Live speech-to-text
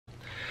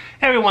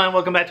Hey everyone,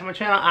 welcome back to my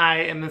channel. I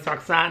am Miss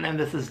Roxanne and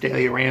this is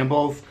Daily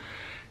Rambles.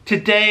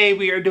 Today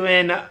we are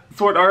doing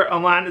Sword Art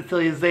Online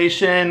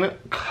Alicization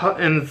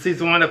in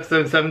Season 1,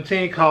 Episode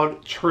 17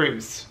 called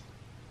Truce.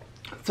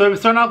 So we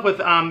start off with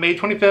May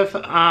 25th,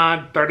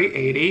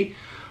 3080,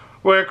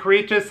 where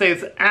Kurita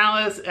saves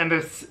Alice and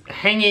they're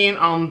hanging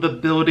on the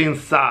building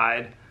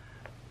side.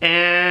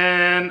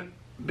 And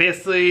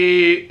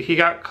basically he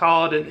got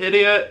called an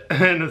idiot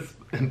and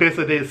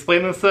basically they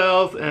explain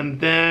themselves,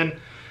 and then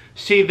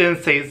she then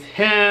saves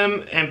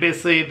him, and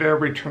basically they're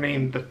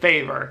returning the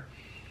favor.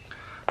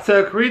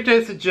 So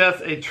Kurita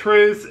suggests a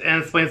truce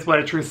and explains what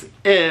a truce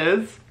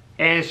is,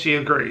 and she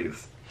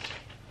agrees.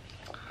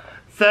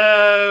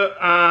 So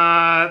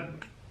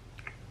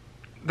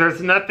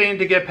there's nothing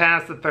to get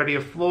past the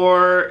 30th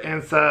floor,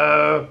 and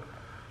so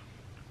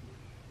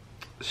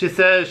she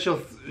says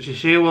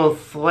she will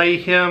slay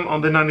him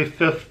on the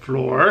 95th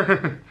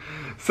floor.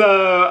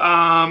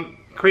 So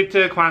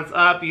Kurita climbs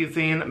up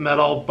using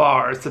metal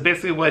bars. So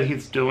basically what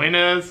he's doing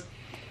is,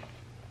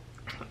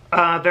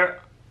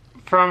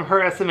 from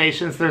her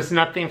estimations, there's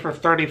nothing for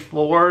 30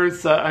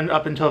 floors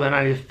up until the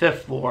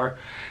 95th floor.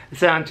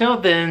 So until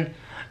then,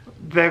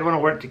 they're going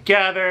to work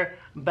together,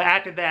 but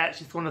after that,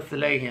 she's going to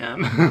slay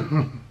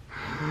him.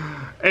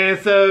 And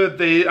so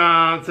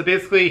so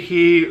basically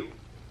he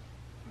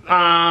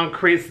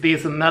creates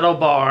these metal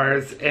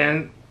bars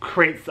and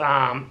creates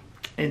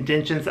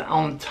indentions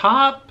on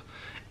top,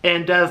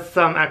 and does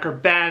some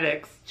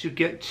acrobatics to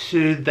get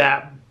to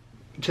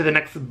the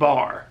next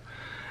bar.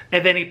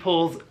 And then he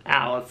pulls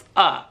Alice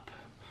up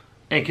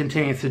and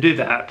continues to do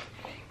that.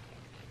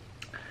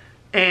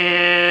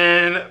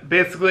 And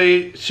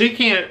basically she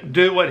can't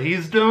do what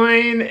he's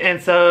doing,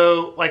 and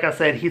so like I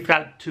said, he's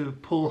got to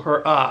pull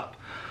her up.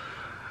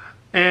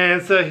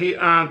 And so he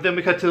then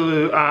we cut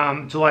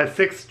to July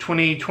 6,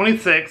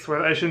 2026, where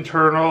the Ocean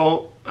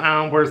Turtle,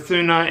 where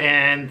Suna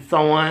and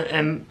someone,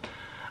 and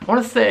I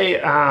want to say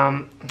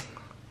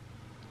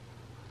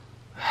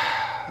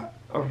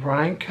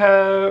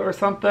Rhineko or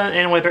something.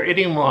 Anyway, they're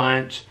eating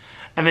lunch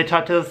and they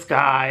talk to this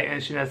guy,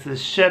 and she knows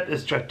his ship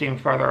is drifting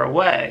further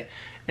away.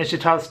 And she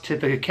talks to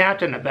the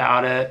captain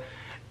about it,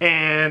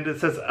 and it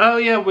says, oh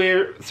yeah,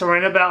 we're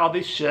surrounded by all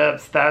these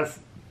ships that's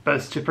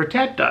supposed to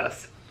protect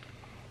us.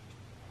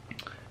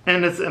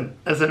 And it's an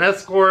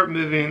escort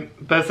moving,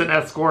 but it's an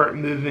escort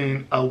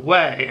moving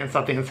away, and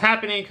something is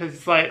happening because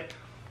it's like,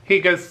 he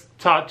goes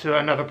talk to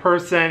another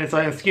person. It's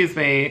like, excuse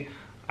me,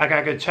 I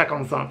gotta go check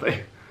on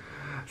something.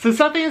 So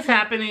something is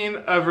happening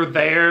over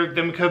there.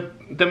 Then we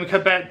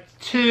cut back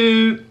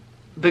to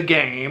the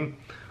game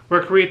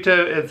where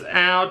Kurita is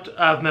out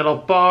of metal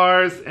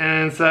bars,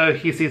 and so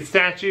he sees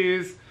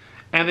statues,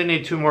 and they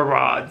need 2 more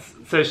rods.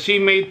 So she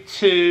made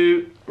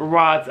 2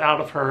 rods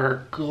out of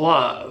her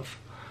glove.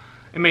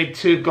 It made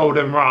 2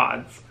 golden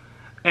rods.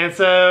 And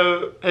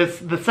so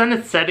the sun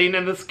is setting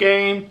in this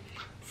game.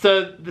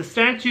 So the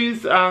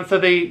statues, so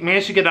they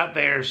managed to get up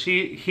there.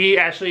 He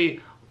actually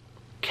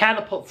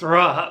catapults her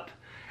up.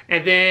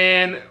 And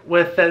then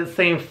with the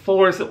same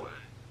force,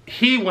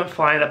 he went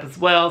flying up as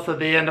well. So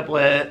they end up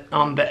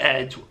on the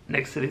edge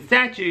next to these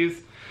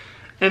statues.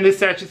 And these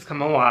statues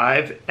come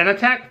alive and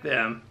attack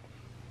them.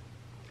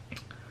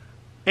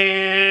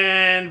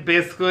 And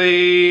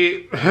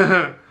basically,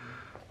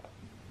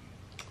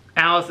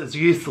 Alice is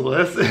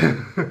useless.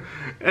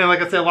 And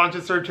like I said,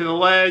 launches her to the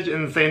ledge,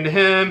 and the same to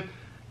him.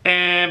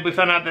 And we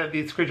found out that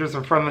these creatures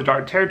are from the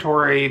dark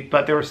territory,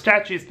 but they were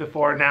statues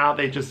before. Now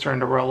they just turn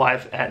to real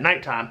life at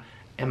nighttime,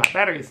 and my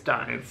battery's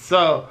dying.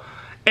 So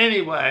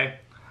anyway,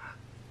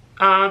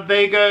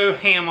 they go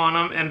ham on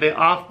them and they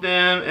off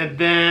them, and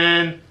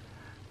then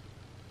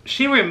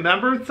she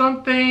remembered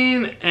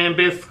something, and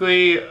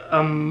basically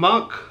a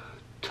monk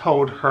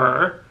told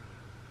her,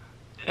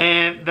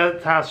 and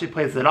that's how she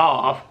plays it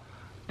off.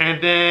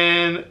 And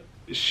then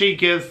she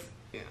gives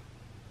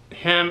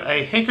him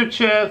a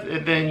handkerchief,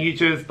 and then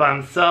Yuji's by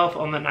himself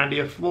on the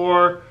 90th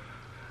floor,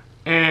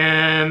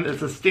 and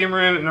it's a steam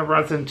room, and it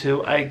runs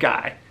into a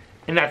guy,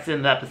 and that's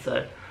in the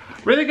episode.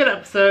 Really good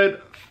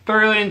episode,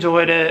 thoroughly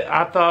enjoyed it.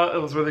 I thought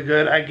it was really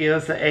good. I gave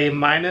this an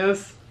A-,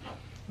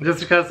 just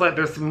because like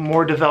there's some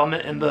more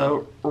development in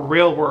the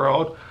real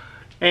world,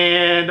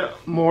 and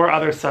more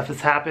other stuff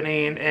is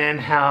happening, and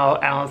how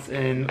Alice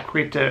and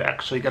Kurita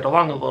actually get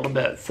along a little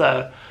bit.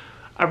 So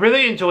I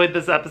really enjoyed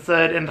this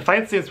episode, and the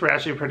fight scenes were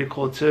actually pretty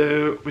cool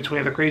too,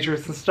 between the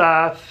creatures and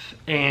stuff.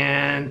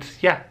 And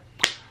yeah,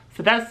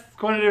 so that's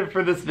going to do it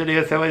for this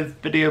video. So this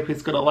video,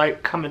 please go to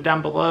like, comment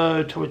down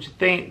below to what you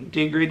think.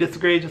 Do you agree,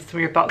 disagree? Just some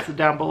of your thoughts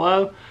down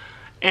below.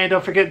 And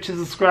don't forget to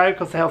subscribe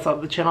because it helps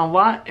out the channel a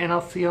lot. And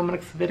I'll see you on my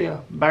next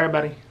video. Bye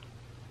everybody.